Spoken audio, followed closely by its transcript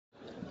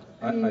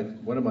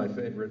One of my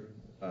favorite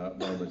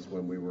moments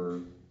when we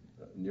were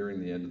nearing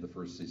the end of the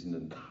first season,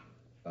 and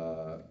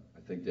I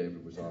think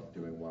David was off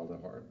doing Wild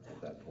at Heart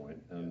at that point,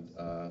 and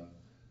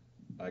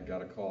I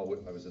got a call.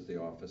 I was at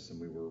the office, and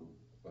we were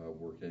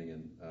working,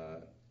 and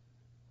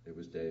it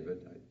was David.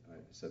 I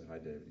said, "Hi,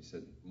 David." He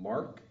said,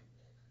 "Mark,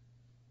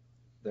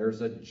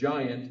 there's a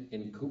giant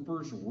in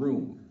Cooper's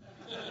room."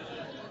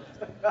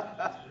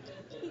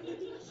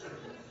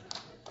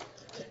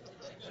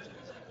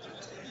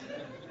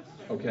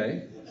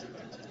 Okay.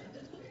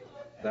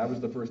 That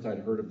was the first I'd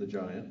heard of the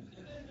giant.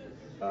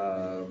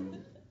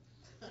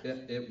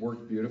 It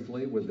worked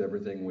beautifully with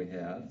everything we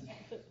had.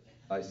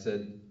 I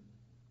said,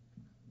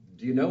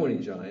 "Do you know any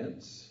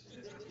giants?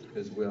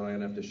 Because we're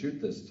going to have to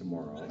shoot this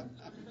tomorrow."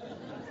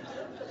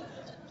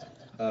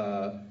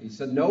 He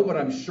said, "No, but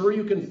I'm sure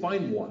you can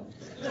find one."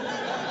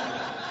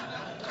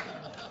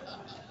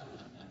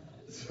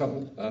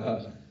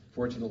 So,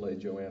 fortunately,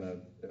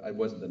 Joanna, it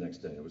wasn't the next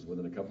day. It was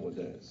within a couple of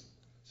days.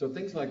 So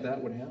things like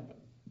that would happen.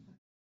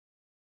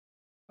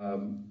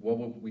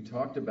 Well, we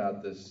talked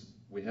about this.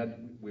 We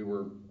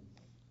were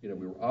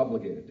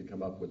obligated to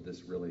come up with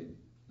this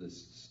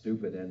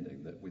stupid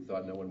ending that we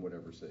thought no one would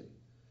ever see.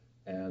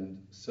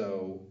 And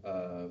so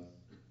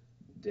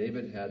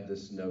David had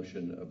this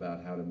notion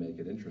about how to make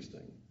it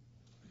interesting.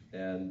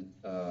 And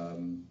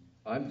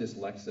I'm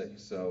dyslexic,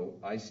 so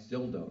I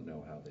still don't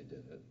know how they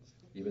did it,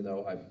 even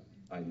though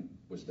I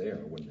was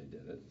there when they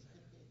did it.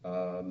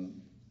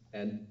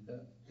 And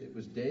it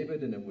was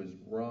David, and it was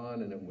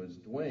Ron, and it was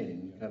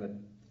Dwayne kind of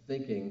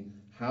thinking,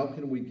 how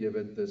can we give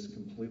it this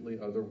completely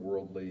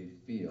otherworldly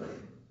feel?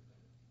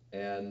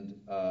 And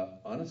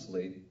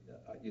honestly,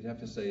 you'd have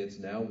to say it's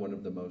now one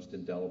of the most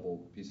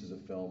indelible pieces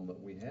of film that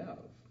we have.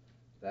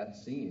 That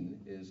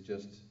scene is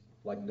just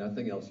like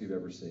nothing else you've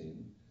ever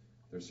seen.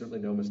 There's certainly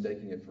no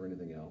mistaking it for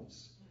anything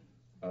else.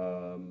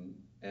 And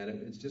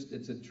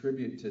it's a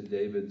tribute to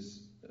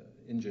David's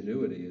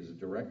ingenuity as a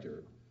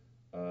director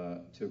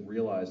to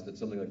realize that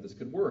something like this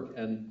could work.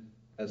 And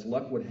as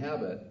luck would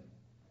have it,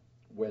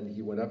 when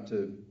he went up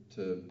to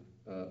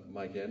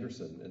Mike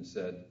Anderson and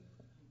said,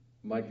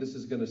 "Mike, this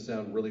is going to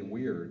sound really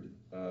weird,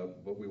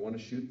 but we want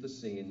to shoot the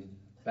scene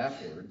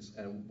backwards,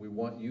 and we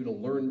want you to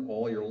learn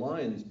all your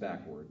lines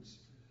backwards,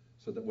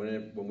 so that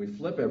when we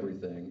flip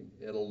everything,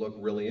 it'll look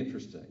really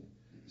interesting."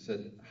 He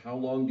said, "How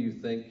long do you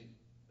think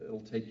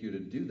it'll take you to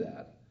do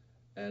that?"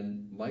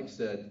 And Mike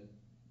said,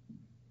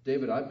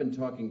 "David, I've been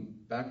talking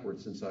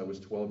backwards since I was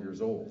 12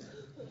 years old."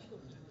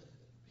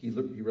 He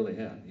really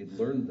had. He'd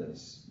learned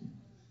this.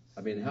 I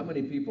mean, how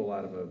many people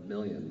out of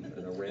 1,000,000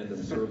 in a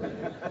random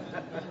survey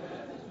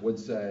would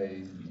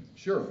say,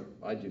 "Sure,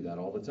 I do that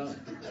all the time"?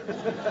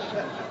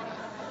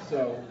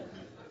 So,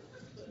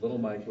 little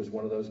Mike was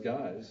one of those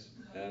guys,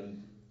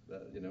 and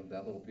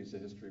that little piece of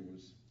history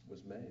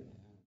was made.